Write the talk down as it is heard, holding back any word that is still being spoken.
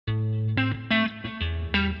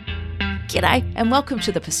G'day and welcome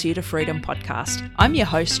to the Pursuit of Freedom podcast. I'm your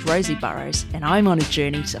host, Rosie Burrows, and I'm on a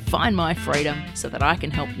journey to find my freedom so that I can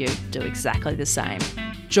help you do exactly the same.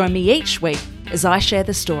 Join me each week as I share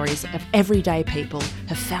the stories of everyday people who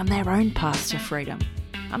have found their own paths to freedom.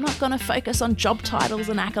 I'm not going to focus on job titles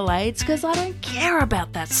and accolades because I don't care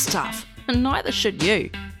about that stuff, and neither should you.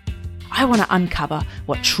 I want to uncover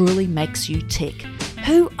what truly makes you tick.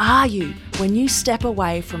 Who are you when you step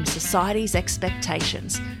away from society's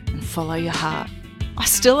expectations and follow your heart? I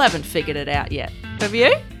still haven't figured it out yet. Have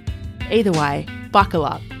you? Either way, buckle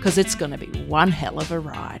up because it's going to be one hell of a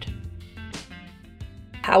ride.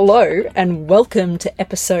 Hello and welcome to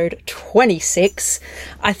episode 26.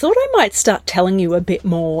 I thought I might start telling you a bit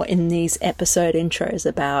more in these episode intros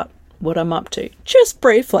about what I'm up to, just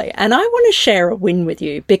briefly. And I want to share a win with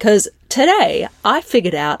you because today I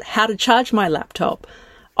figured out how to charge my laptop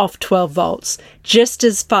off 12 volts just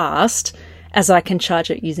as fast as I can charge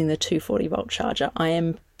it using the 240 volt charger. I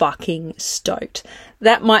am fucking stoked.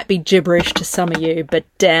 That might be gibberish to some of you, but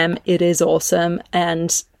damn, it is awesome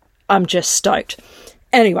and I'm just stoked.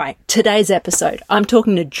 Anyway, today's episode, I'm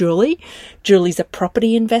talking to Julie. Julie's a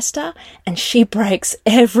property investor and she breaks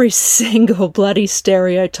every single bloody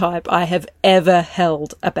stereotype I have ever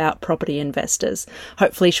held about property investors.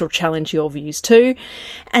 Hopefully she'll challenge your views too,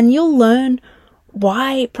 and you'll learn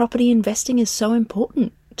why property investing is so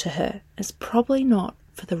important to her. It's probably not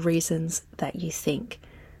for the reasons that you think.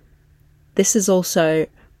 This is also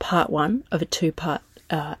part one of a two-part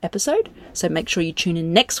episode, so make sure you tune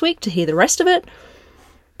in next week to hear the rest of it.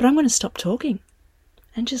 But I'm going to stop talking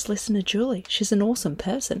and just listen to Julie. She's an awesome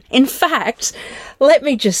person. In fact, let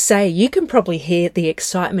me just say, you can probably hear the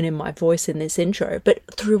excitement in my voice in this intro, but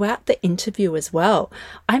throughout the interview as well.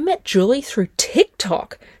 I met Julie through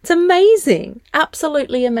TikTok. It's amazing.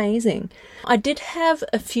 Absolutely amazing. I did have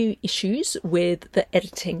a few issues with the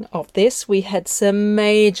editing of this. We had some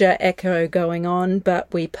major echo going on,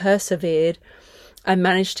 but we persevered. I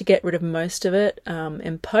managed to get rid of most of it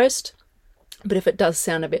in post. But if it does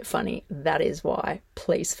sound a bit funny, that is why.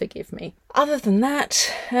 Please forgive me. Other than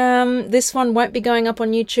that, this one won't be going up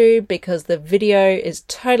on YouTube because the video is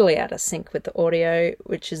totally out of sync with the audio,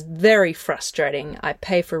 which is very frustrating. I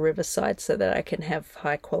pay for Riverside so that I can have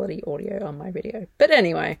high quality audio on my video. But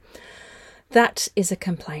anyway, that is a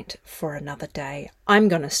complaint for another day. I'm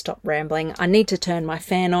going to stop rambling. I need to turn my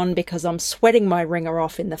fan on because I'm sweating my ringer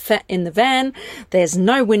off in the van. There's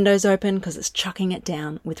no windows open because it's chucking it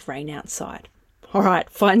down with rain outside. All right,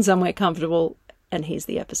 find somewhere comfortable and here's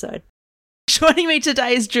the episode. Joining me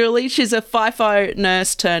today is Julie. She's a FIFO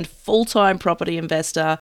nurse turned full-time property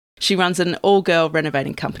investor. She runs an all-girl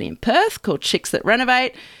renovating company in Perth called Chicks That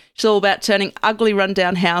Renovate. She's all about turning ugly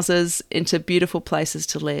rundown houses into beautiful places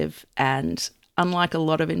to live. And unlike a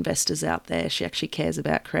lot of investors out there, she actually cares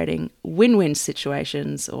about creating win-win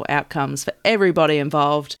situations or outcomes for everybody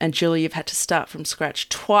involved. And Julie, you've had to start from scratch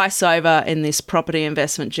twice over in this property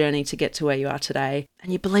investment journey to get to where you are today.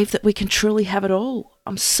 And you believe that we can truly have it all.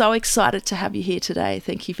 I'm so excited to have you here today.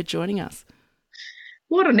 Thank you for joining us.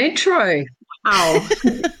 What an intro. Wow.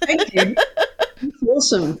 Thank you. That's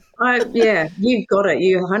awesome. You've got it.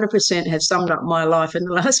 You 100% have summed up my life in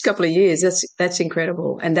the last couple of years. That's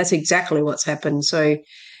incredible. And that's exactly what's happened. So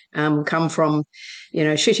come from,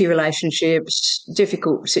 shitty relationships,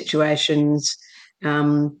 difficult situations.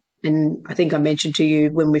 And I think I mentioned to you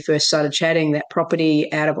when we first started chatting that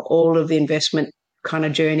property out of all of the investment kind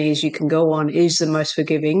of journeys you can go on is the most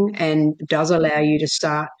forgiving and does allow you to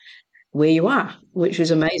start where you are, which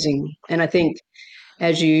is amazing. And I think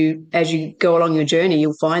as you go along your journey,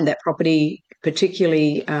 you'll find that property,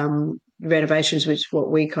 particularly renovations, which is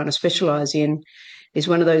what we kind of specialise in, is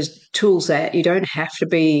one of those tools that you don't have to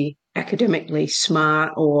be academically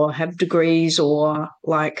smart or have degrees or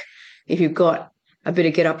if you've got a bit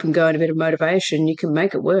of get up and go and a bit of motivation, you can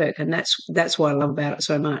make it work. And that's what I love about it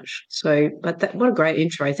so much. So, what a great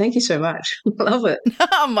intro. Thank you so much. Love it.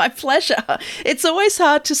 Oh, my pleasure. It's always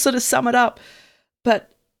hard to sort of sum it up,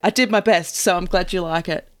 but I did my best, so I'm glad you like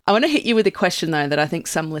it. I want to hit you with a question, though, that I think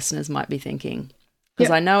some listeners might be thinking,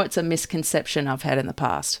 because I know it's a misconception I've had in the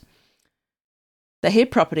past. They hear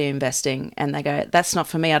property investing and they go, that's not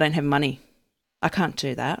for me, I don't have money. I can't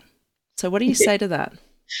do that. So what do you say to that?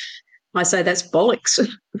 I say that's bollocks.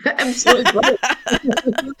 Absolute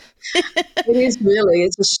bollocks. It is really,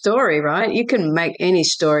 it's a story, right? You can make any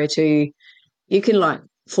story you can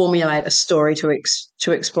formulate a story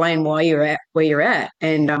to explain why you're at where you're at,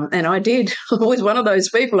 and I did. I was one of those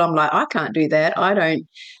people. I'm like, I can't do that. I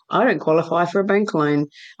don't qualify for a bank loan.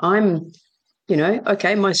 I'm,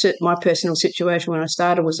 okay. My personal situation when I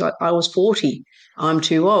started was I was 40. I'm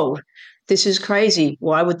too old. this is crazy.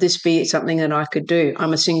 Why would this be something that I could do?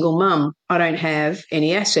 I'm a single mum. I don't have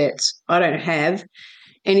any assets. I don't have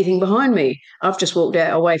anything behind me. I've just walked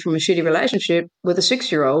out away from a shitty relationship with a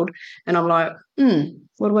 6-year-old, and I'm like,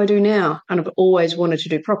 what do I do now? And I've always wanted to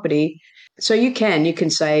do property. So you can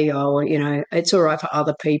say, oh, well, it's all right for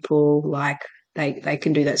other people, like they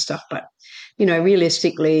can do that stuff. But,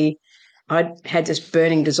 realistically, I had this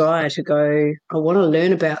burning desire to go, I want to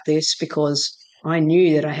learn about this because I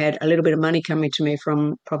knew that I had a little bit of money coming to me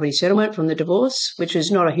from property settlement from the divorce, which is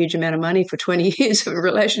not a huge amount of money for 20 years of a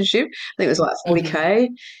relationship. I think it was like 40K.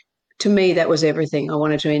 To me, that was everything. I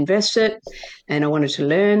wanted to invest it and I wanted to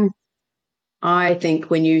learn. I think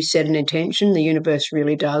when you set an intention, the universe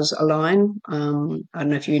really does align. I don't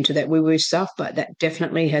know if you're into that woo-woo stuff, but that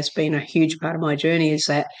definitely has been a huge part of my journey is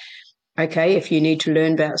that, okay, if you need to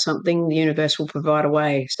learn about something, the universe will provide a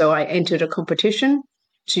way. So I entered a competition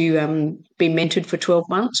to be mentored for 12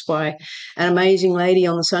 months by an amazing lady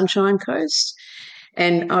on the Sunshine Coast.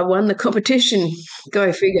 And I won the competition.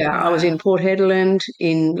 Go figure. Wow. I was in Port Hedland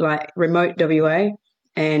in like remote WA,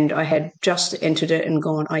 and I had just entered it and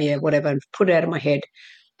gone, oh, yeah, whatever, and put it out of my head.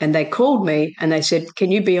 And they called me and they said,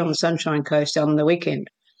 can you be on the Sunshine Coast on the weekend?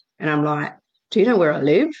 And I'm like, do you know where I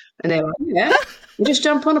live? And they're like, yeah, you just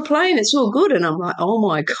jump on a plane. It's all good. And I'm like, oh,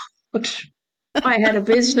 my God. I had a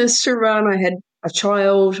business to run. I had a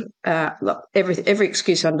child, look, every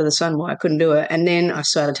excuse under the sun why I couldn't do it. And then I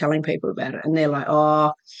started telling people about it, and they're like,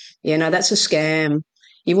 "Oh, yeah, no, that's a scam.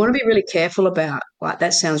 You want to be really careful about like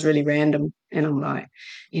that sounds really random." And I'm like,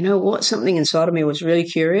 you know what? Something inside of me was really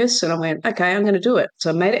curious, and I went, "Okay, I'm going to do it." So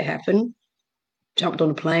I made it happen. Jumped on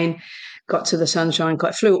a plane, got to the Sunshine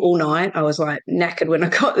Coast, flew all night. I was like knackered when I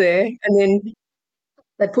got there, and then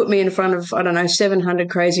they put me in front of, I don't know, 700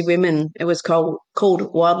 crazy women. It was called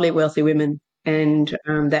Wildly Wealthy Women. And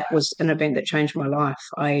that was an event that changed my life.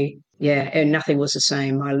 And nothing was the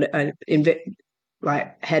same. Had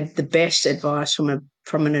the best advice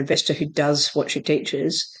from an investor who does what she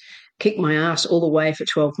teaches, kicked my ass all the way for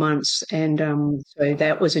 12 months. And so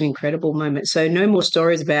that was an incredible moment. So no more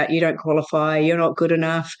stories about you don't qualify, you're not good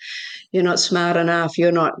enough, you're not smart enough,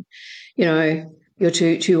 you're not, you're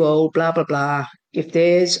too old, blah, blah, blah. If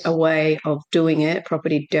there's a way of doing it,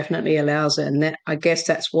 property definitely allows it. And I guess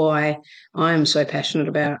that's why I'm so passionate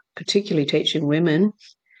about particularly teaching women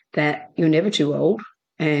that you're never too old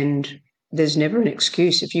and there's never an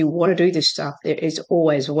excuse. If you want to do this stuff, there is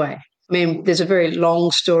always a way. I mean, there's a very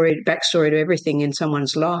long backstory to everything in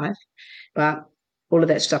someone's life, but all of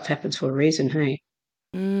that stuff happens for a reason, hey?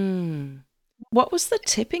 What was the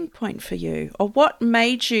tipping point for you, or what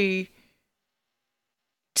made you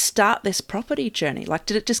start this property journey? Like,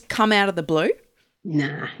 did it just come out of the blue?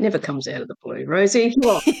 Nah, never comes out of the blue, Rosie.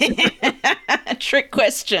 Trick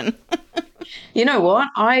question. You know what?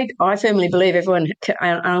 I firmly believe everyone,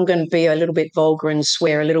 I'm going to be a little bit vulgar and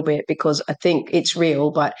swear a little bit because I think it's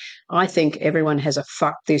real, but I think everyone has a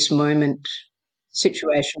fuck this moment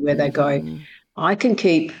situation where they go, I can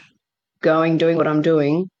keep going, doing what I'm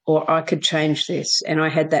doing, or I could change this. And I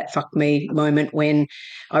had that fuck me moment when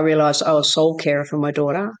I realised I was sole carer for my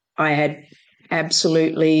daughter. I had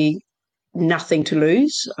absolutely nothing to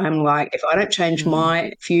lose. I'm like, if I don't change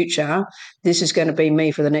my future, this is going to be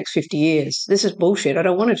me for the next 50 years. This is bullshit. I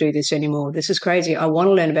don't want to do this anymore. This is crazy. I want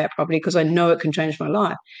to learn about property because I know it can change my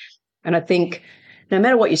life. And I think no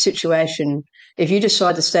matter what your situation, if you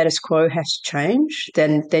decide the status quo has to change,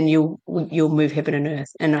 then you'll move heaven and earth.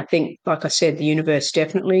 And I think, like I said, the universe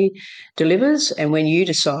definitely delivers. And when you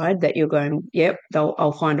decide that you're going, yep,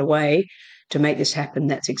 I'll find a way to make this happen,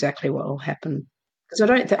 that's exactly what will happen. Because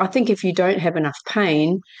I think if you don't have enough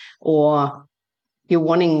pain or you're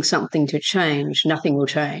wanting something to change, nothing will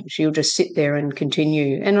change. You'll just sit there and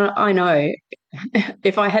continue. And I know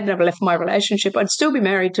if I hadn't ever left my relationship, I'd still be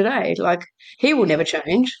married today. Like, he will never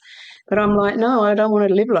change. But I'm like, no, I don't want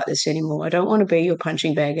to live like this anymore. I don't want to be your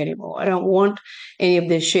punching bag anymore. I don't want any of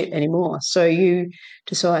this shit anymore. So you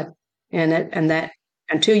decide. And that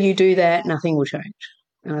until you do that, nothing will change.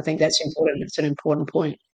 And I think that's important. It's an important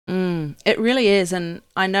point. It really is. And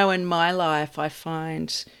I know in my life, I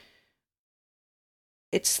find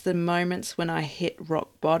it's the moments when I hit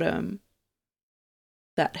rock bottom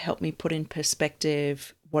that help me put in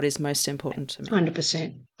perspective what is most important to me.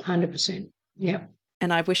 100%. 100%. Yeah.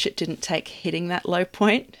 And I wish it didn't take hitting that low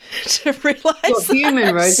point to realise You're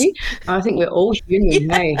human, Rosie. I think we're all human,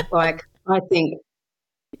 hey? Like, I think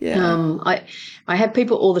I have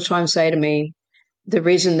people all the time say to me, the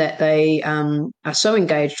reason that they are so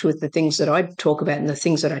engaged with the things that I talk about and the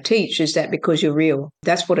things that I teach is that because you're real.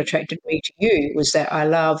 That's what attracted me to you, was that I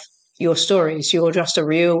love your stories. You're just a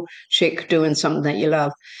real chick doing something that you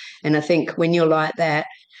love. And I think when you're like that,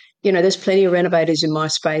 there's plenty of renovators in my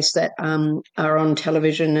space that are on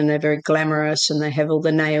television and they're very glamorous and they have all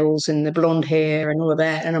the nails and the blonde hair and all of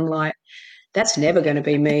that. And I'm like, that's never going to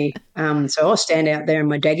be me. So I'll stand out there in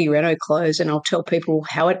my daggy reno clothes and I'll tell people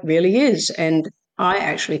how it really is. And I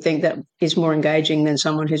actually think that is more engaging than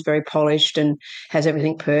someone who's very polished and has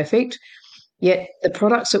everything perfect. Yet the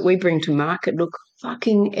products that we bring to market look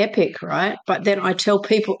fucking epic, right? But then I tell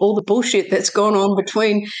people all the bullshit that's gone on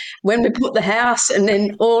between when we put the house and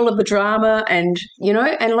then all of the drama and,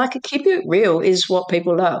 and like keep it real is what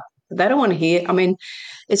people love. They don't want to hear. I mean,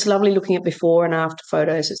 it's lovely looking at before and after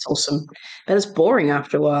photos. It's awesome. But it's boring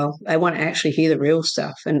after a while. They want to actually hear the real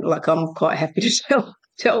stuff. And like I'm quite happy to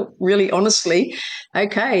tell really honestly,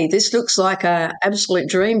 okay, this looks like a absolute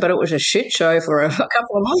dream, but it was a shit show for a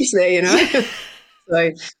couple of months there.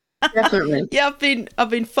 So definitely. Yeah, I've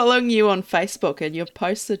been following you on Facebook and your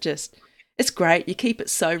posts are just, it's great. You keep it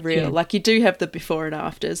so real. Yeah. Like you do have the before and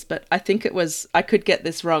afters, but I think I could get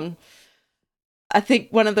this wrong. I think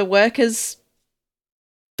one of the workers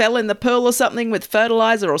fell in the pool or something with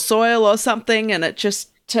fertilizer or soil or something, and it just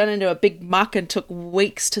turned into a big muck and took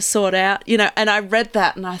weeks to sort out, and I read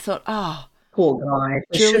that and I thought, oh, poor guy.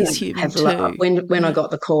 Julie's human too. When I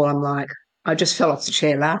got the call, I'm like, I just fell off the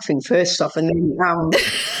chair laughing first off, and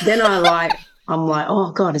then I'm like,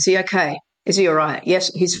 oh God, is he okay? Is he all right?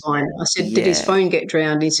 Yes, he's fine. I said, did his phone get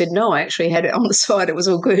drowned? He said, no, I actually had it on the side. It was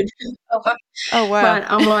all good. Oh, wow. But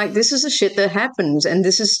I'm like, this is the shit that happens. And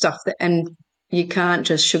this is stuff and you can't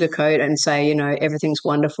just sugarcoat and say, everything's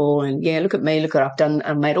wonderful. And yeah, look at me, look what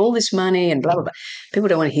I've made all this money and blah, blah, blah. People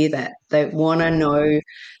don't want to hear that. They want to know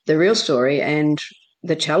the real story and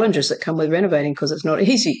the challenges that come with renovating because it's not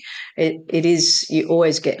easy. It is, you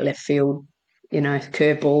always get left field,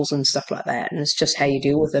 curveballs and stuff like that. And it's just how you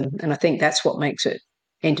deal with them. And I think that's what makes it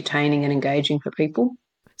entertaining and engaging for people.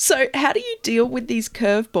 So how do you deal with these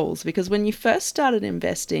curveballs? Because when you first started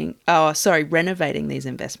renovating these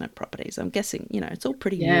investment properties, I'm guessing, it's all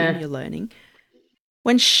pretty new and you're learning.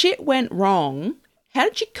 When shit went wrong, how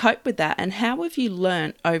did you cope with that? And how have you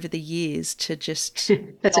learned over the years to just...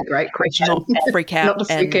 That's a great question. Not freak out. Not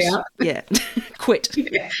to freak out. Yeah, quit.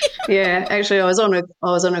 Yeah, actually, I was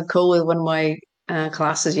on a call with one of my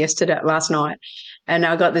classes last night, and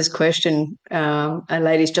I got this question. A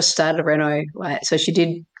lady's just started a reno, so she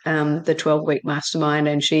did the 12-week mastermind,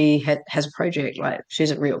 and she has a project. Like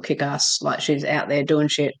she's a real kick-ass. Like she's out there doing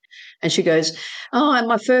shit. And she goes, oh, and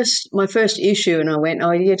my first issue. And I went, oh,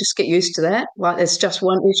 yeah, just get used to that. Like, it's just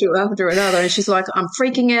one issue after another. And she's like, I'm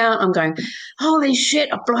freaking out. I'm going, holy shit,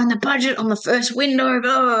 I've blown the budget on the first window.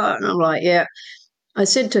 Blah. And I'm like, yeah. I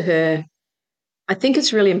said to her, I think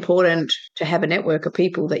it's really important to have a network of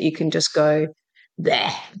people that you can just go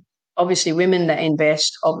there. Obviously, women that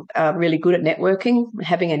invest are really good at networking.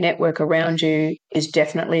 Having a network around you is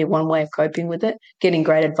definitely one way of coping with it. Getting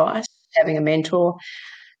great advice, having a mentor.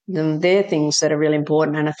 They're things that are really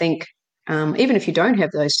important. And I think even if you don't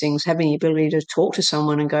have those things, having the ability to talk to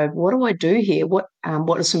someone and go, what do I do here? What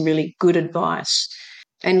is some really good advice?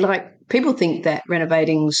 And like people think that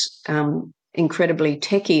renovating's incredibly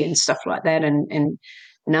techie and stuff like that. And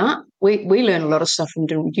we learn a lot of stuff from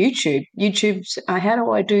doing YouTube. YouTube's how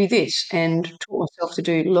do I do this? And taught myself to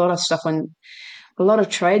do a lot of stuff on a lot of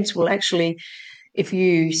trades will actually, if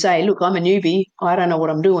you say, look, I'm a newbie, I don't know what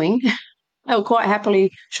I'm doing, they'll quite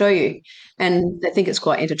happily show you. And they think it's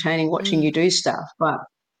quite entertaining watching you do stuff. But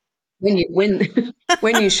when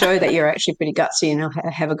you show that you're actually pretty gutsy and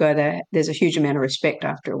have a go there, there's a huge amount of respect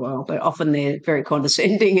after a while. But often they're very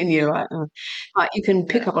condescending and you're like, oh. But you can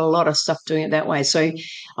pick up a lot of stuff doing it that way. So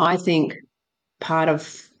I think part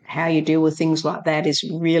of how you deal with things like that is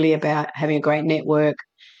really about having a great network,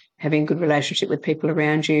 having a good relationship with people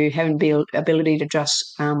around you, having the ability to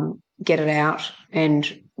just get it out.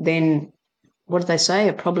 And then what do they say?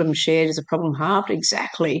 A problem shared is a problem halved.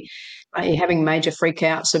 Exactly. You're having major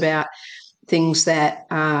freakouts about things that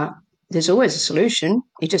there's always a solution.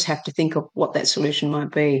 You just have to think of what that solution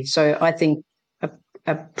might be. So I think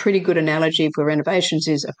a pretty good analogy for renovations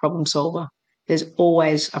is a problem solver. There's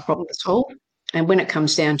always a problem to solve. And when it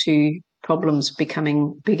comes down to problems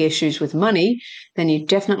becoming big issues with money, then you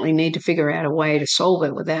definitely need to figure out a way to solve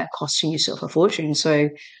it without costing yourself a fortune. So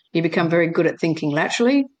you become very good at thinking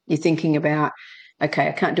laterally. You're thinking about, okay,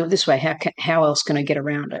 I can't do it this way. How else can I get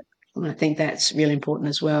around it? And I think that's really important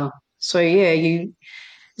as well. So, yeah,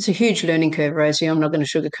 it's a huge learning curve, Rosie. I'm not going to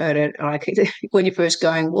sugarcoat it. Like when you're first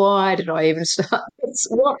going, why did I even start?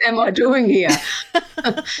 What am I doing here?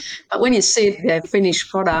 But when you see the finished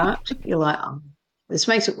product, you're like, oh, this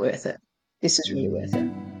makes it worth it. This is really worth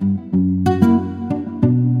it.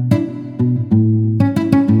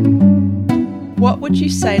 What would you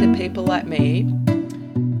say to people like me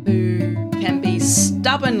who can be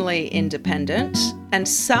stubbornly independent and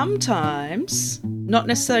sometimes, not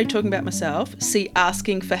necessarily talking about myself, see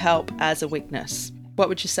asking for help as a weakness? What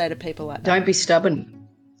would you say to people like that? Don't be stubborn.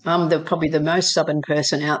 I'm probably the most stubborn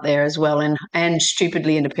person out there as well, and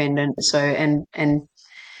stupidly independent. So and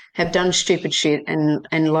have done stupid shit,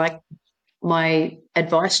 and like, my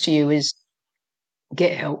advice to you is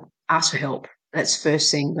get help, ask for help. That's the first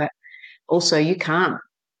thing. But also,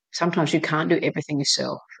 sometimes you can't do everything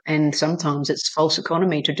yourself, and sometimes it's false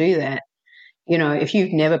economy to do that. If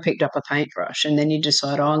you've never picked up a paintbrush and then you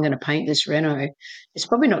decide, oh, I'm going to paint this reno, it's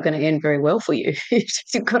probably not going to end very well for you.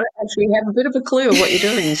 You've got to actually have a bit of a clue of what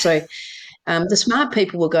you're doing. So the smart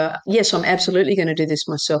people will go, yes, I'm absolutely going to do this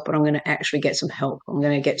myself, but I'm going to actually get some help. I'm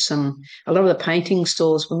going to get a lot of the painting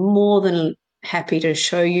stores were more than happy to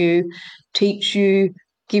show you, teach you,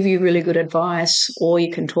 give you really good advice, or you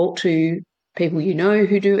can talk to people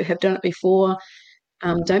who have done it before.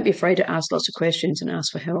 Don't be afraid to ask lots of questions and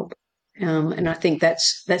ask for help. And I think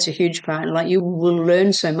that's a huge part. Like, you will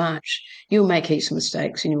learn so much. You'll make heaps of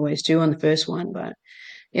mistakes, and you always do on the first one. But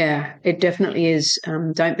yeah, it definitely is.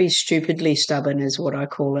 Don't be stupidly stubborn, is what I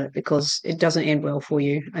call it, because it doesn't end well for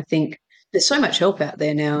you. I think there's so much help out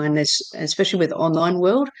there now, and especially with the online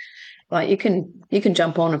world. Like, you can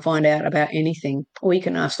jump on and find out about anything, or you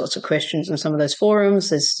can ask lots of questions on some of those forums.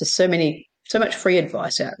 There's just so much free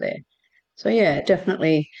advice out there. So yeah,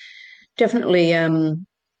 definitely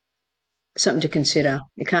something to consider.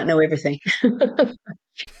 You can't know everything.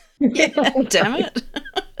 Yeah, damn it.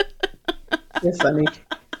 You're funny.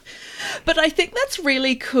 But I think that's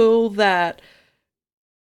really cool that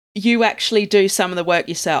you actually do some of the work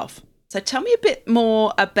yourself. So tell me a bit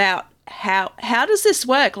more about how does this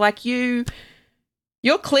work? Like, you're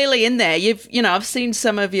clearly in there. I've seen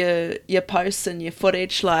some of your posts and your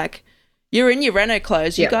footage. Like, you're in your reno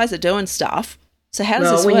clothes. You guys are doing stuff. So how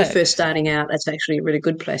does this work? When you're first starting out, that's actually a really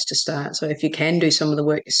good place to start. So if you can do some of the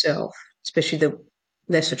work yourself, especially the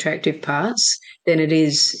less attractive parts, then it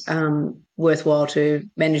is worthwhile to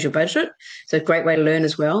manage your budget. So a great way to learn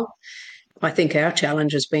as well. I think our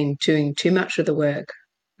challenge has been doing too much of the work,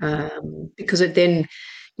 because then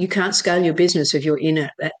you can't scale your business if you're in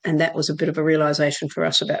it. And that was a bit of a realization for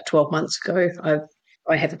us about 12 months ago.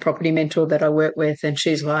 I have a property mentor that I work with, and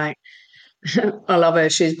she's like, I love her.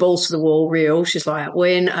 She's balls to the wall, real. She's like,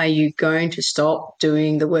 when are you going to stop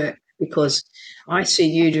doing the work? Because I see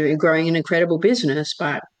you growing an incredible business,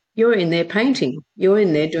 but you're in there painting. You're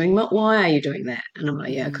in there doing what? Why are you doing that? And I'm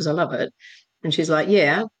like, yeah, because I love it. And she's like,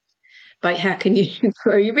 yeah, but how can you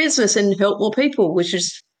grow your business and help more people? Which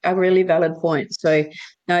is a really valid point. So,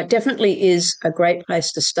 no, it definitely is a great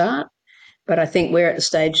place to start. But I think we're at the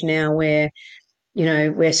stage now where,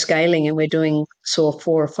 we're scaling and we're doing 4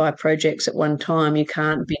 or 5 projects at one time. You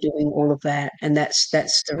can't be doing all of that, and that's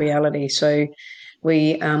the reality. So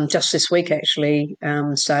we just this week actually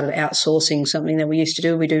started outsourcing something that we used to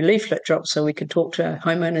do. We do leaflet drops so we could talk to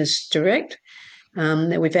homeowners direct.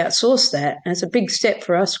 That we've outsourced that, and it's a big step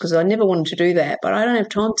for us because I never wanted to do that, but I don't have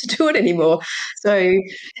time to do it anymore. So,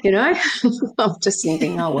 I'm just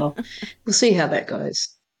thinking, oh well, we'll see how that goes.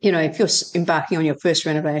 If you're embarking on your first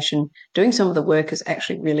renovation, doing some of the work is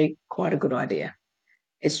actually really quite a good idea.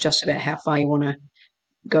 It's just about how far you want to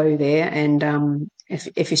go there. And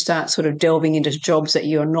if you start sort of delving into jobs that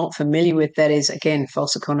you're not familiar with, that is, again,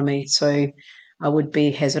 false economy. So I would be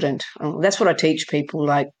hesitant. That's what I teach people,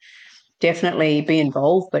 like, definitely be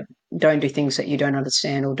involved, but don't do things that you don't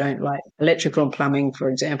understand or don't like. Electrical and plumbing, for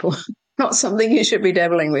example, not something you should be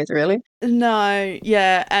dabbling with, really. No,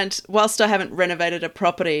 yeah. And whilst I haven't renovated a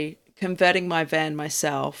property, converting my van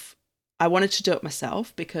myself, I wanted to do it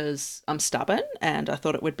myself because I'm stubborn and I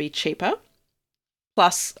thought it would be cheaper.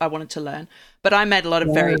 Plus, I wanted to learn. But I made a lot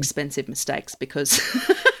of very expensive mistakes because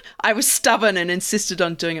I was stubborn and insisted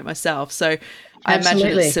on doing it myself. So I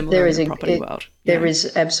imagine it's similar in the property world. There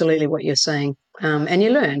is absolutely what you're saying. And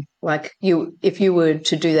you learn. Like, if you were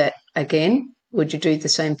to do that again, would you do the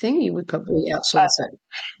same thing? You would probably outsource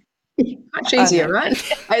it. Much easier, right?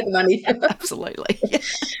 Pay the money. Absolutely.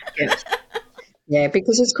 Yeah. Yeah,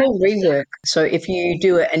 because it's called rework. So if you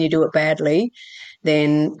do it and you do it badly,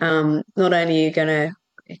 then not only are you going to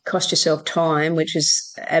cost yourself time, which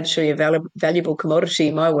is absolutely a valuable commodity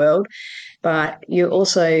in my world, but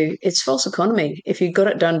it's false economy. If you got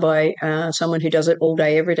it done by someone who does it all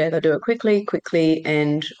day, every day, they'll do it quickly,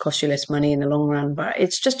 and cost you less money in the long run. But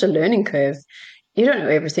it's just a learning curve. You don't know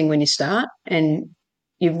everything when you start, and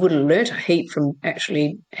you would have learnt a heap from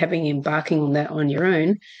actually embarking on that on your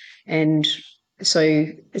own. And so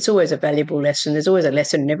it's always a valuable lesson. There's always a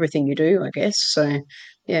lesson in everything you do, I guess. So,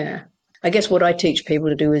 yeah. I guess what I teach people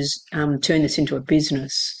to do is turn this into a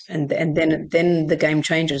business, and then the game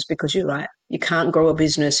changes, because you're like, you can't grow a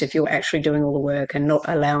business if you're actually doing all the work and not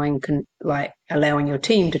allowing your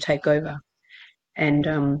team to take over. And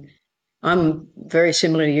I'm very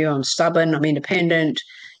similar to you. I'm stubborn. I'm independent.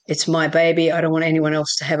 It's my baby. I don't want anyone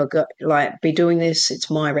else to have a go, be doing this.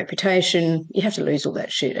 It's my reputation. You have to lose all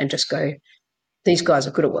that shit and just go, these guys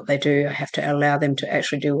are good at what they do. I have to allow them to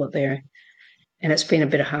actually do what they're. And it's been a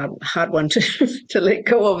bit of hard one to to let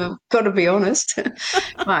go of. I've got to be honest.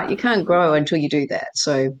 But you can't grow until you do that.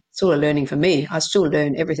 So it's all a learning for me. I still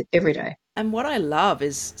learn everything every day. And what I love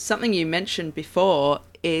is something you mentioned before,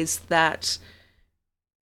 is that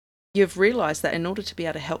you've realized that in order to be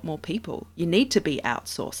able to help more people, you need to be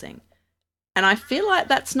outsourcing. And I feel like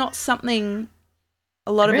that's not something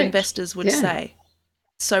a lot of investors would say.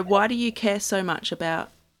 So why do you care so much about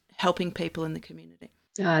helping people in the community?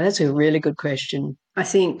 That's a really good question. I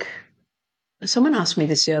think someone asked me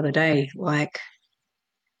this the other day, like,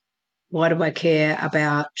 why do I care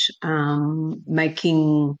about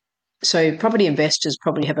making? So property investors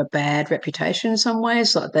probably have a bad reputation in some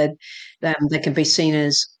ways, like they can be seen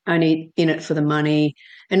as only in it for the money.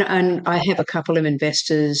 And I have a couple of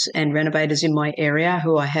investors and renovators in my area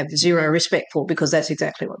who I have zero respect for, because that's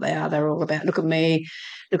exactly what they are. They're all about, look at me,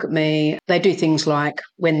 look at me. They do things like,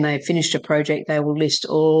 when they've finished a project, they will list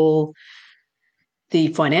all the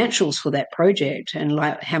financials for that project and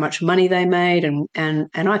like how much money they made, and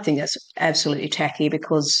I think that's absolutely tacky,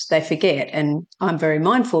 because they forget. And I'm very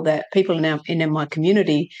mindful that people in my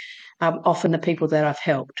community are often the people that I've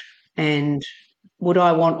helped. And would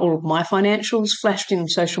I want all of my financials flashed in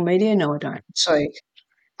social media? No, I don't. So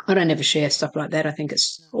I don't ever share stuff like that. I think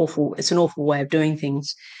it's awful. It's an awful way of doing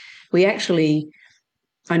things. We actually,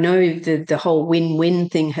 I know the whole win-win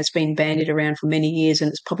thing has been bandied around for many years, and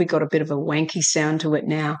it's probably got a bit of a wanky sound to it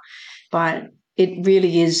now, but it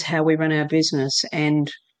really is how we run our business.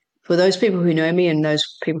 And for those people who know me and those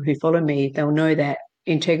people who follow me, they'll know that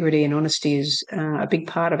integrity and honesty is a big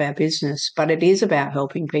part of our business, but it is about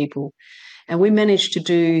helping people. And we managed to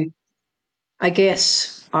do, I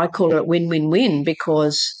guess I call it win-win-win,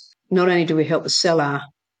 because not only do we help the seller,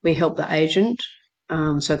 we help the agent.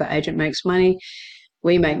 So the agent makes money,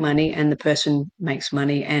 we make money, and the person makes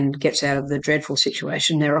money and gets out of the dreadful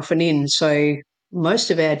situation they're often in. So most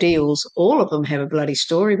of our deals, all of them have a bloody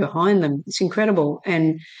story behind them. It's incredible.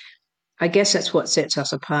 And I guess that's what sets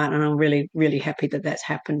us apart. And I'm really, really happy that that's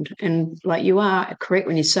happened. And like, you are correct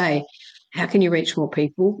when you say, how can you reach more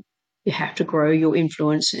people? You have to grow your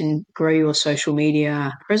influence and grow your social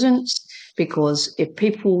media presence, because if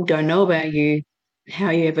people don't know about you, how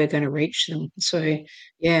are you ever going to reach them? So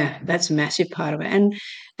yeah, that's a massive part of it.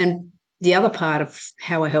 And the other part of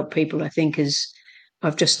how I help people, I think, is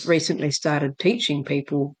I've just recently started teaching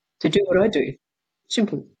people to do what I do.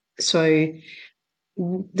 Simple. So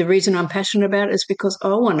the reason I'm passionate about it is because I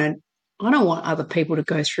don't want other people to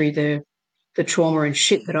go through the trauma and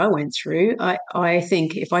shit that I went through. I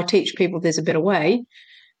think if I teach people there's a better way,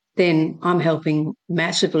 then I'm helping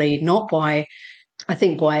massively, not by, I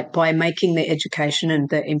think by making the education and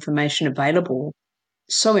the information available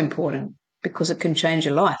so important, because it can change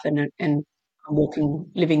your life, and I'm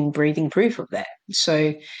walking, living, breathing proof of that.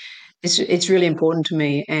 So it's really important to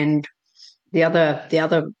me. And the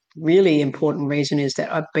other really important reason is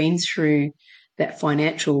that I've been through that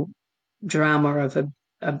financial drama of a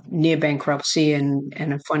near bankruptcy and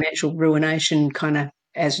a financial ruination, kind of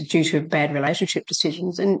as due to bad relationship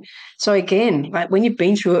decisions. And so again, like, when you've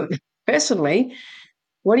been through it personally,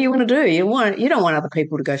 what do you want to do? You don't want other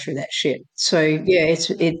people to go through that shit. So yeah,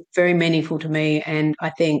 it's very meaningful to me, and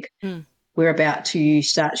I think we're about to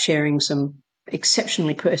start sharing some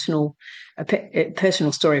exceptionally personal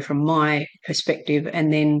story from my perspective,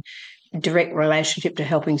 and then direct relationship to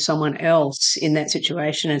helping someone else in that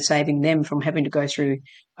situation and saving them from having to go through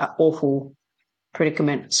an awful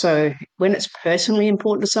predicament. So when it's personally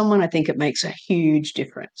important to someone, I think it makes a huge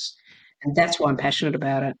difference. And that's why I'm passionate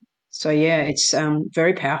about it. So yeah, it's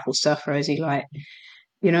very powerful stuff, Rosie. Like,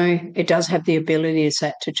 it does have the ability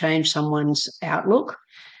to change someone's outlook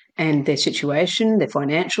and their situation, their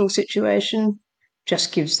financial situation.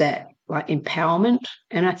 Just gives that like empowerment.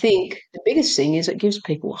 And I think the biggest thing is it gives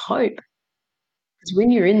people hope. Because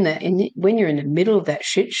when you're in the middle of that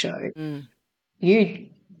shit show, you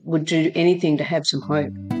would do anything to have some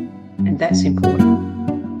hope, and that's important.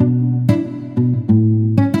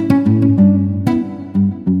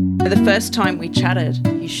 The first time we chatted,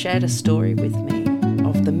 you shared a story with me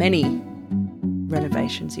of the many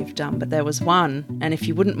renovations you've done, but there was one, and if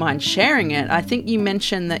you wouldn't mind sharing it, I think you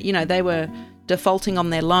mentioned that, they were defaulting on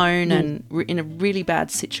their loan and in a really bad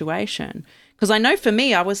situation. Because I know for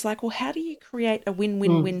me, I was like, well, how do you create a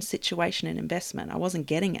win-win-win situation in investment? I wasn't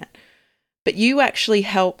getting it. But you actually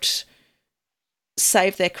helped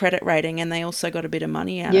save their credit rating, and they also got a bit of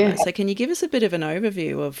money out of it. So can you give us a bit of an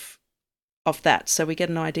overview of that so we get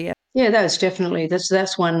an idea? Yeah, that's definitely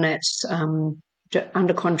that's one that's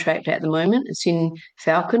under contract at the moment. It's in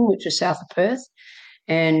Falcon, which is south of Perth,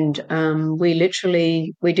 and we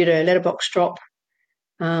did a letterbox drop.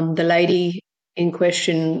 The lady in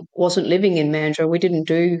question wasn't living in Mandurah. We didn't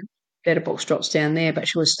do letterbox drops down there, but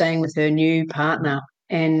she was staying with her new partner,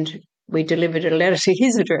 and we delivered a letter to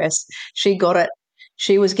his address. She got it.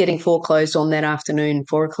 She was getting foreclosed on that afternoon,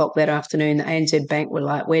 4 o'clock that afternoon. The ANZ Bank were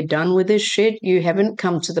like, "We're done with this shit. You haven't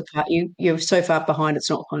come to the part. You're so far behind. It's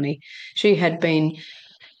not funny." She had been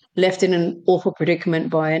left in an awful predicament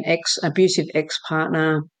by an abusive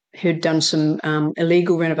ex-partner who'd done some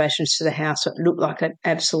illegal renovations to the house. It looked like an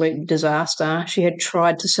absolute disaster. She had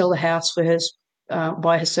tried to sell the house for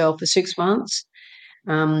by herself for 6 months.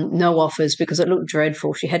 No offers because it looked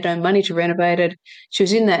dreadful. She had no money to renovate it. She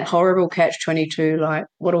was in that horrible catch-22, like,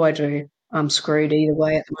 what do I do? I'm screwed either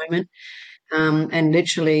way at the moment. And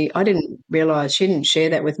literally, I didn't realise, she didn't share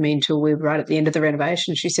that with me until we were right at the end of the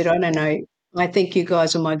renovation. She said, I don't know, I think you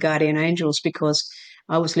guys are my guardian angels, because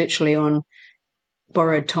I was literally on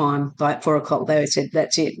borrowed time. Like 4 o'clock, they said,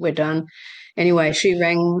 that's it, we're done. Anyway, she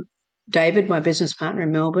rang David, my business partner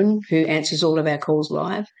in Melbourne, who answers all of our calls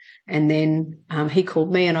live. And then he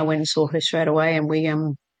called me, and I went and saw her straight away. And we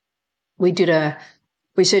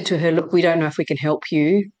said to her, look, we don't know if we can help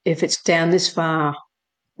you. If it's down this far,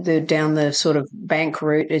 down the sort of bank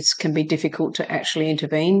route, it can be difficult to actually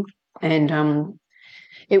intervene. And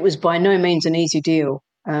it was by no means an easy deal.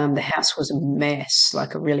 The house was a mess,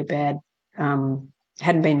 like a really bad,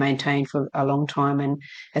 hadn't been maintained for a long time. And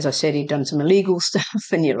as I said, he'd done some illegal stuff,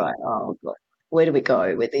 and you're like, oh, God, where do we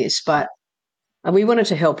go with this? But we wanted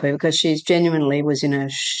to help her because she genuinely was in a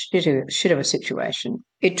shit of a situation.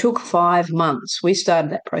 It took 5 months. We started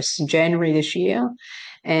that process in January this year,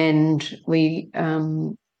 and we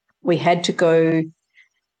had to go.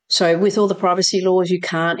 So with all the privacy laws, you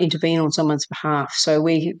can't intervene on someone's behalf. So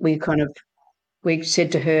we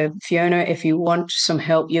said to her, Fiona, if you want some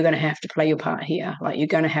help, you're going to have to play your part here. Like, you're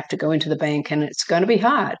going to have to go into the bank, and it's going to be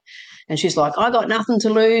hard. And she's like, I got nothing to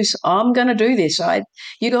lose. I'm going to do this.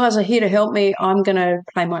 You guys are here to help me. I'm going to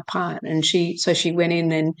play my part. And she went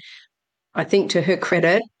in, and I think to her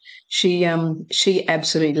credit, she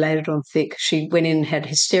absolutely laid it on thick. She went in and had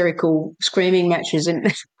hysterical screaming matches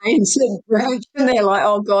and and they're like,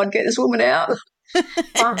 oh God, get this woman out.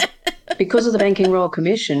 Because of the Banking Royal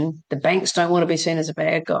Commission, the banks don't want to be seen as a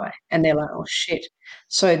bad guy. And they're like, oh shit.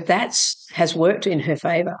 So has worked in her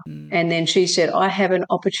favour. And then she said, I have an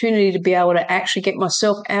opportunity to be able to actually get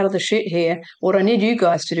myself out of the shit here. What I need you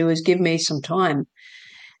guys to do is give me some time.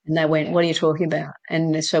 And they went, what are you talking about?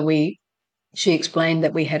 And so she explained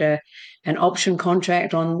that we had an option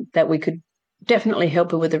contract on that we could definitely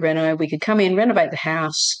help her with the reno. We could come in, renovate the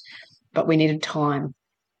house, but we needed time.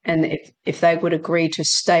 And if they would agree to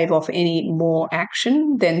stave off any more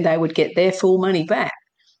action, then they would get their full money back.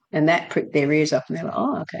 And that pricked their ears up, and they're like,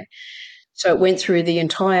 oh, okay. So it went through the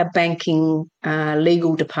entire banking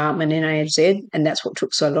legal department in ANZ, and that's what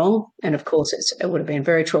took so long. And, of course, it would have been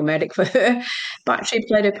very traumatic for her. But she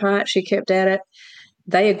played her part. She kept at it.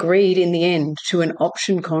 They agreed in the end to an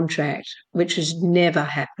option contract, which has never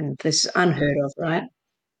happened. This is unheard of, right?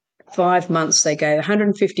 5 months they gave,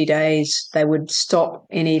 150 days, they would stop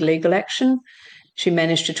any legal action. She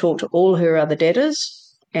managed to talk to all her other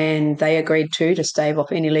debtors, and they agreed to stave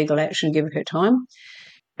off any legal action, give her time.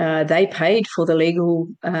 They paid for the legal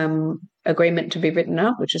agreement to be written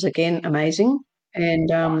up, which is, again, amazing.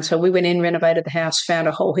 And so we went in, renovated the house, found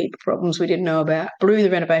a whole heap of problems we didn't know about, blew the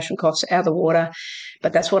renovation costs out of the water.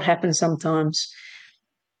 But that's what happens sometimes.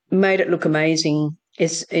 Made it look amazing.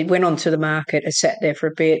 It went onto the market. It sat there for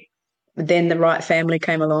a bit. Then the right family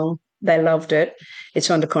came along. They loved it.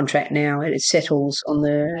 It's under contract now. It settles on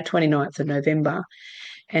the 29th of November.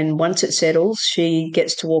 And once it settles, she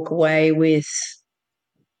gets to walk away with,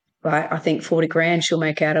 I think, 40 grand she'll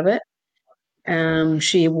make out of it.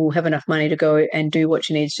 She will have enough money to go and do what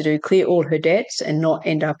she needs to do, clear all her debts and not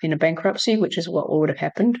end up in a bankruptcy, which is what would have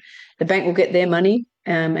happened. The bank will get their money,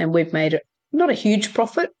 and we've made it not a huge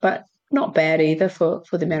profit, but not bad either for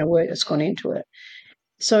the amount of work that's gone into it.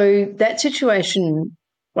 So that situation,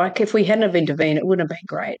 like, if we hadn't have intervened, it wouldn't have been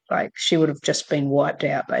great. Like, she would have just been wiped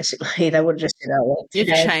out, basically. They would have just said, oh, well, You've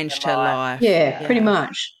changed her life. Yeah, pretty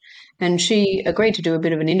much. And she agreed to do a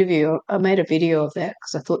bit of an interview. I made a video of that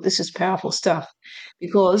because I thought this is powerful stuff,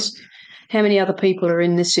 because how many other people are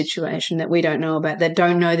in this situation that we don't know about, that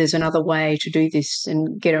don't know there's another way to do this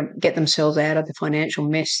and get themselves out of the financial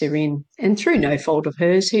mess they're in. And through no fault of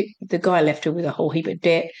hers, the guy left her with a whole heap of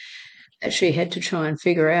debt that she had to try and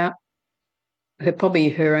figure out. Probably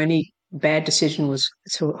her only bad decision was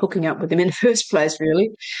sort of hooking up with him in the first place,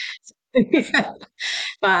 really.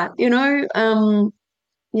 But yeah,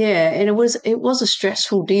 and it was a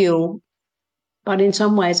stressful deal. But in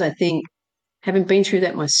some ways, I think having been through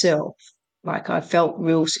that myself, like I felt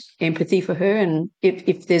real empathy for her, and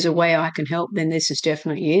if there's a way I can help, then this is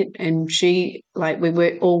definitely it. And she, like,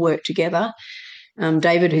 all work together.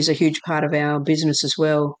 David, who's a huge part of our business as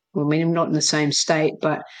well. I mean, I'm not in the same state,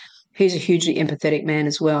 but he's a hugely empathetic man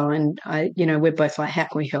as well. And we're both like, how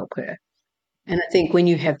can we help her? And I think when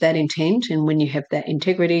you have that intent and when you have that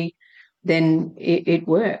integrity, then it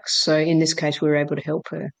works. So in this case, we were able to help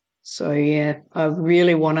her. So yeah, I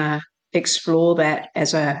really want to explore that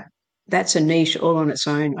that's a niche all on its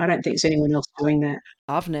own. I don't think there's anyone else doing that.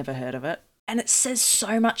 I've never heard of it. And it says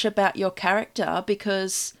so much about your character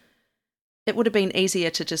because it would have been easier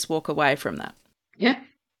to just walk away from that. Yeah,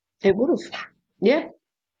 it would have. Yeah.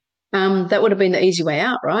 That would have been the easy way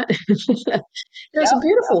out, right? It's a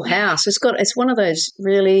beautiful house. It's one of those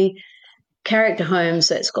really character homes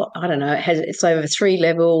that's got, I don't know, it's over 3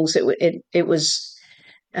 levels. It was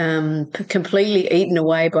completely eaten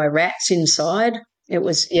away by rats inside. It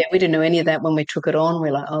was, yeah, we didn't know any of that when we took it on.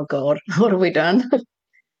 We're like, oh God, what have we done?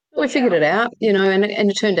 We figured it out, and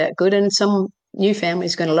it turned out good. And some new family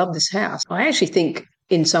is going to love this house. I actually think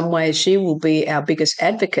in some ways she will be our biggest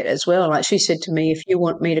advocate as well. Like she said to me, if you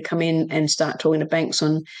want me to come in and start talking to banks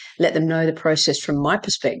and let them know the process from my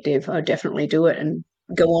perspective, I'll definitely do it and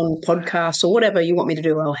go on podcasts or whatever you want me to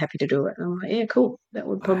do. I'm happy to do it. And I'm like, yeah, cool. That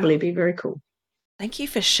would probably be very cool. Thank you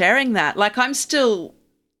for sharing that. Like, I'm still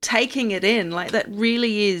taking it in. Like, that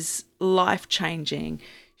really is life-changing.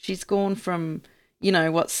 She's gone from,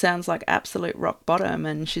 what sounds like absolute rock bottom,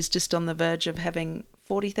 and she's just on the verge of having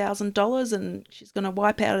 $40,000, and she's going to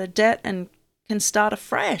wipe out her debt and can start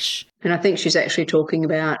afresh. And I think she's actually talking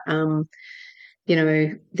about,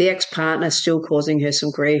 the ex-partner still causing her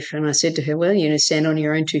some grief. And I said to her, well, stand on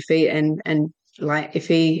your own 2 feet and like if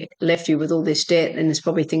he left you with all this debt, then there's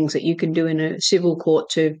probably things that you can do in a civil court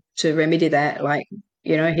to remedy that. Like,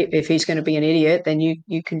 if he's going to be an idiot, then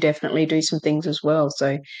you can definitely do some things as well.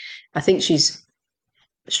 So I think she's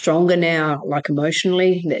stronger now, like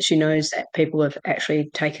emotionally, that she knows that people have actually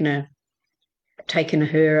taken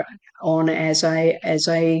her on as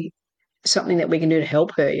a something that we can do to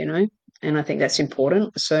help her, and I think that's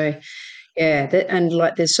important. So yeah, and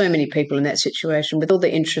like there's so many people in that situation with all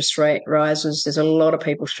the interest rate rises. There's a lot of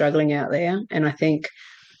people struggling out there, and I think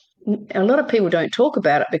a lot of people don't talk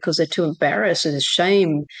about it because they're too embarrassed. There's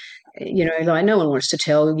shame, like no one wants to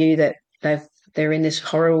tell you that they're in this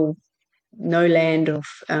horrible no land of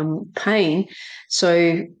pain.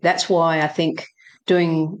 So that's why I think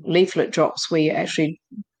doing leaflet drops where you actually,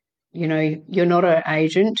 you're not an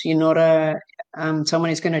agent, you're not someone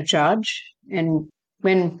who's going to judge. And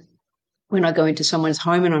when I go into someone's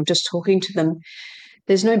home and I'm just talking to them,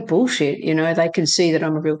 there's no bullshit. They can see that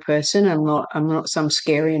I'm a real person. I'm not some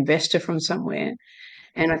scary investor from somewhere.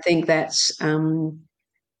 And I think that's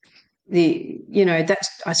that's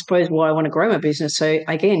I suppose why I want to grow my business. So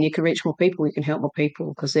again, you can reach more people, you can help more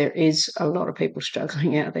people, because there is a lot of people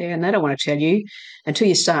struggling out there and they don't want to tell you until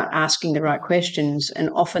you start asking the right questions. And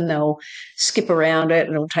often they'll skip around it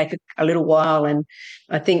and it'll take a little while. And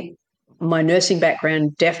I think my nursing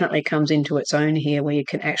background definitely comes into its own here, where you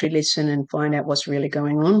can actually listen and find out what's really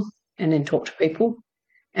going on and then talk to people.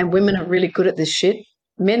 And women are really good at this shit.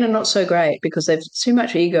 Men are not so great because they've too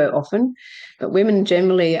much ego often, but women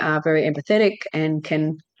generally are very empathetic and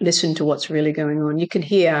can listen to what's really going on. You can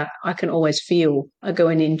hear, I can always feel, I go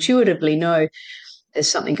and intuitively know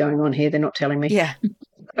there's something going on here. They're not telling me. Yeah. I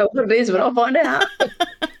don't know what it is, but I'll find out.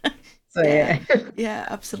 So yeah. Yeah,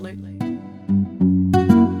 absolutely.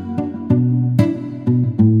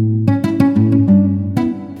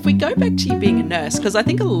 If we go back to you being a nurse, because I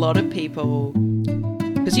think a lot of people,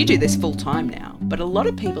 because you do this full time now, but a lot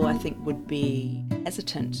of people I think would be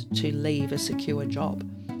hesitant to leave a secure job.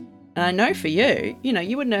 And I know for you,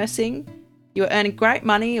 you were nursing, you were earning great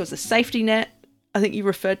money, it was a safety net. I think you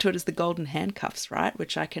referred to it as the golden handcuffs, right?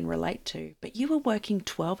 Which I can relate to. But you were working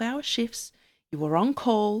 12-hour shifts, you were on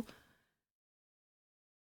call,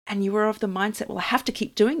 and you were of the mindset, well, I have to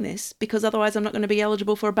keep doing this because otherwise I'm not going to be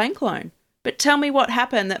eligible for a bank loan. But tell me what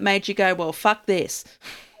happened that made you go, well, fuck this.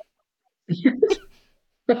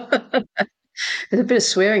 There's a bit of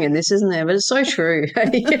swearing in this, isn't there? But it's so true.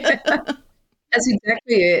 That's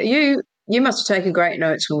exactly it. You must have taken great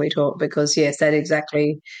notes when we talk because, yes, that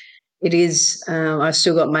exactly it is. I've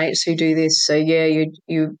still got mates who do this. So, yeah,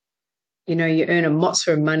 you earn a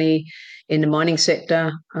monster of money in the mining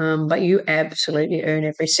sector, but you absolutely earn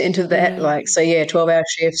every cent of that. Like, so yeah, 12-hour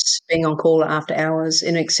shifts, being on call after hours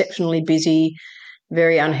in an exceptionally busy,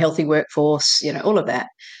 very unhealthy workforce, all of that.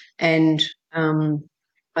 And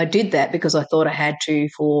I did that because I thought I had to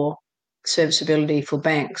for serviceability for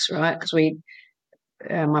banks, right? Because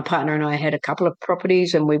my partner and I had a couple of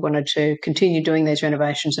properties and we wanted to continue doing these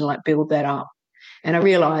renovations and like build that up. And I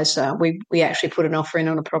realised we actually put an offer in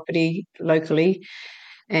on a property locally,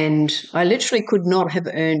 and I literally could not have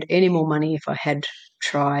earned any more money if I had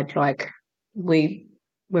tried. Like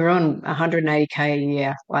we're on 180K a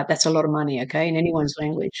year. Like that's a lot of money, okay, in anyone's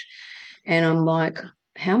language. And I'm like,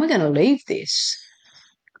 how am I going to leave this?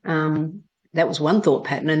 That was one thought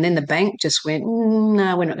pattern. And then the bank just went,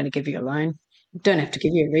 no, we're not going to give you a loan. Don't have to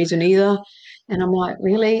give you a reason either. And I'm like,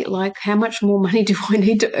 really? Like, how much more money do I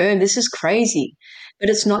need to earn? This is crazy. But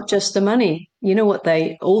it's not just the money. You know what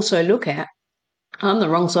they also look at? I'm the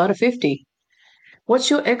wrong side of 50. What's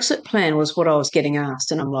your exit plan was what I was getting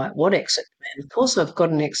asked. And I'm like, what exit plan? Of course I've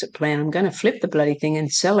got an exit plan. I'm going to flip the bloody thing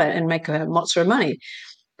and sell it and make a monster of money.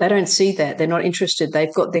 They don't see that. They're not interested.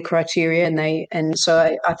 They've got their criteria and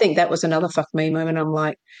so I think that was another fuck me moment. I'm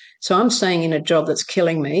like, so I'm staying in a job that's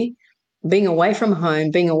killing me, being away from home,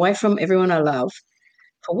 being away from everyone I love.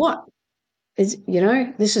 For what?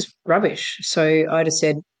 This is rubbish. So I just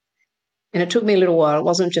said, and it took me a little while. It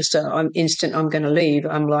wasn't just I'm instant, I'm going to leave.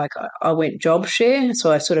 I'm like, I went job share.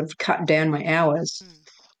 So I sort of cut down my hours.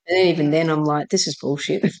 And then even then, I'm like, this is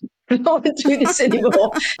bullshit. I don't want to do this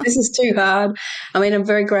anymore. This is too hard. I mean, I'm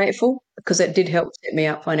very grateful because it did help set me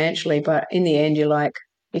up financially. But in the end, you're like,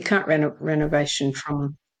 you can't run a renovation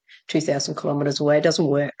from 2,000 kilometres away. It doesn't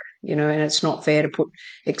work, and it's not fair to put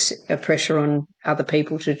a pressure on other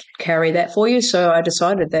people to carry that for you. So I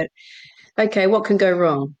decided that, okay, what can go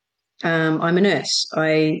wrong? I'm a nurse.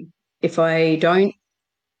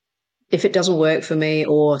 If it doesn't work for me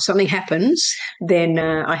or something happens, then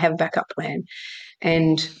I have a backup plan.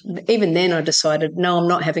 And even then I decided, no, I'm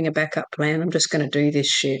not having a backup plan. I'm just going to do this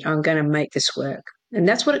shit. I'm going to make this work. And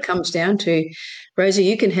that's what it comes down to. Rosie,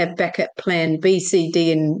 you can have backup plan B, C,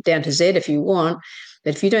 D, and down to Z if you want.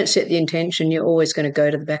 But if you don't set the intention, you're always going to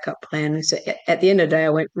go to the backup plan. So at the end of the day, I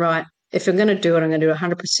went, right, if I'm going to do it, I'm going to do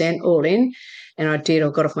 100% all in. And I did. I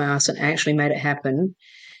got off my ass and actually made it happen.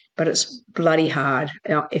 But it's bloody hard.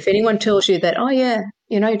 Now, if anyone tells you that, oh, yeah,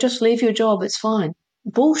 just leave your job, it's fine.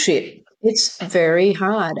 Bullshit. It's very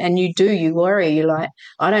hard. And you worry. You're like,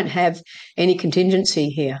 I don't have any contingency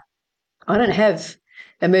here. I don't have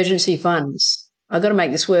emergency funds. I've got to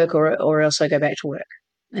make this work or else I go back to work.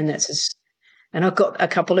 And and I've got a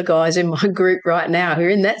couple of guys in my group right now who are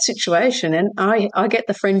in that situation. And I get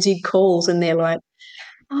the frenzied calls and they're like,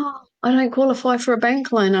 oh, I don't qualify for a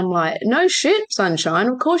bank loan. I'm like, no shit, sunshine.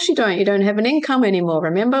 Of course you don't. You don't have an income anymore.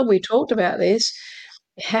 Remember, we talked about this.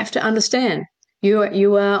 You have to understand. You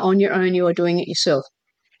are on your own. You are doing it yourself.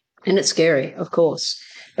 And it's scary, of course.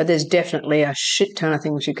 But there's definitely a shit ton of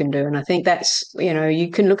things you can do. And I think that's, you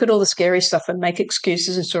can look at all the scary stuff and make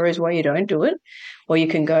excuses and stories why you don't do it. Or you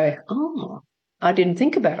can go, oh, I didn't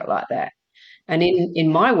think about it like that. And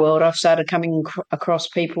in my world, I've started coming across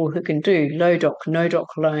people who can do low doc, no doc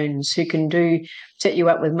loans, who can set you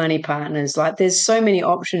up with money partners. Like there's so many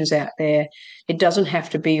options out there. It doesn't have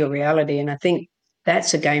to be your reality. And I think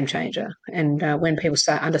that's a game changer. And when people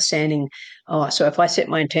start understanding, oh, so if I set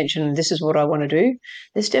my intention and this is what I want to do,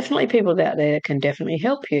 there's definitely people out there that can definitely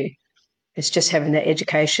help you. It's just having the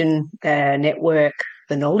education, network,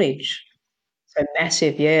 the knowledge. So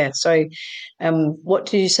massive, yeah. So what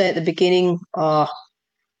did you say at the beginning? Oh,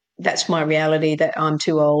 that's my reality that I'm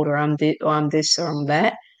too old or I'm this or I'm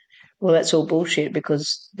that. Well, that's all bullshit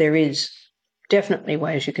because there is definitely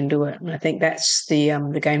ways you can do it. And I think that's the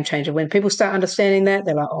game changer. When people start understanding that,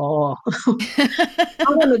 they're like, oh, I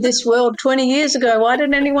wanted this world 20 years ago. Why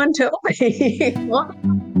didn't anyone tell me? What?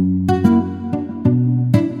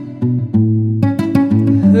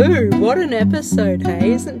 What an episode,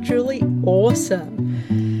 hey? Isn't Julie awesome?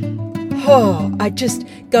 Oh,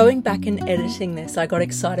 going back and editing this, I got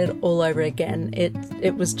excited all over again.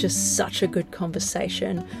 It was just such a good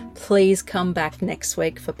conversation. Please come back next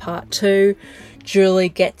week for part 2. Julie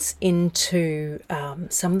gets into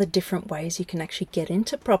some of the different ways you can actually get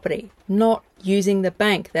into property, not using the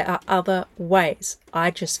bank. There are other ways.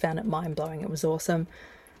 I just found it mind-blowing. It was awesome.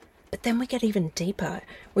 But then we get even deeper.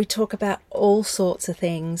 We talk about all sorts of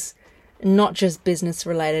things, not just business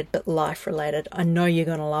related, but life related. I know you're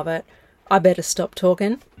going to love it. I better stop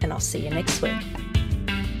talking and I'll see you next week.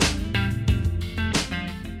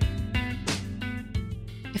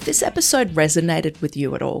 this episode resonated with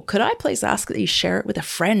you at all, could I please ask that you share it with a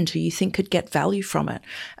friend who you think could get value from it?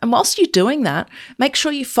 And whilst you're doing that, make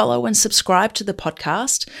sure you follow and subscribe to the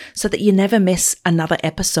podcast so that you never miss another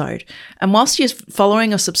episode. And whilst you're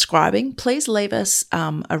following or subscribing, please leave us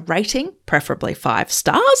a rating, preferably 5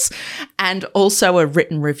 stars, and also a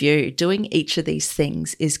written review. Doing each of these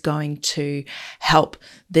things is going to help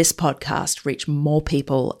this podcast reach more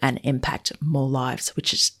people and impact more lives,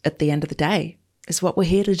 which is, at the end of the day, is what we're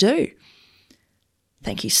here to do.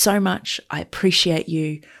 Thank you so much. I appreciate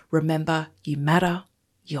you. Remember, you matter,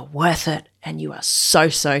 you're worth it, and you are so,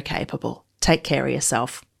 so capable. Take care of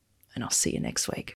yourself, and I'll see you next week.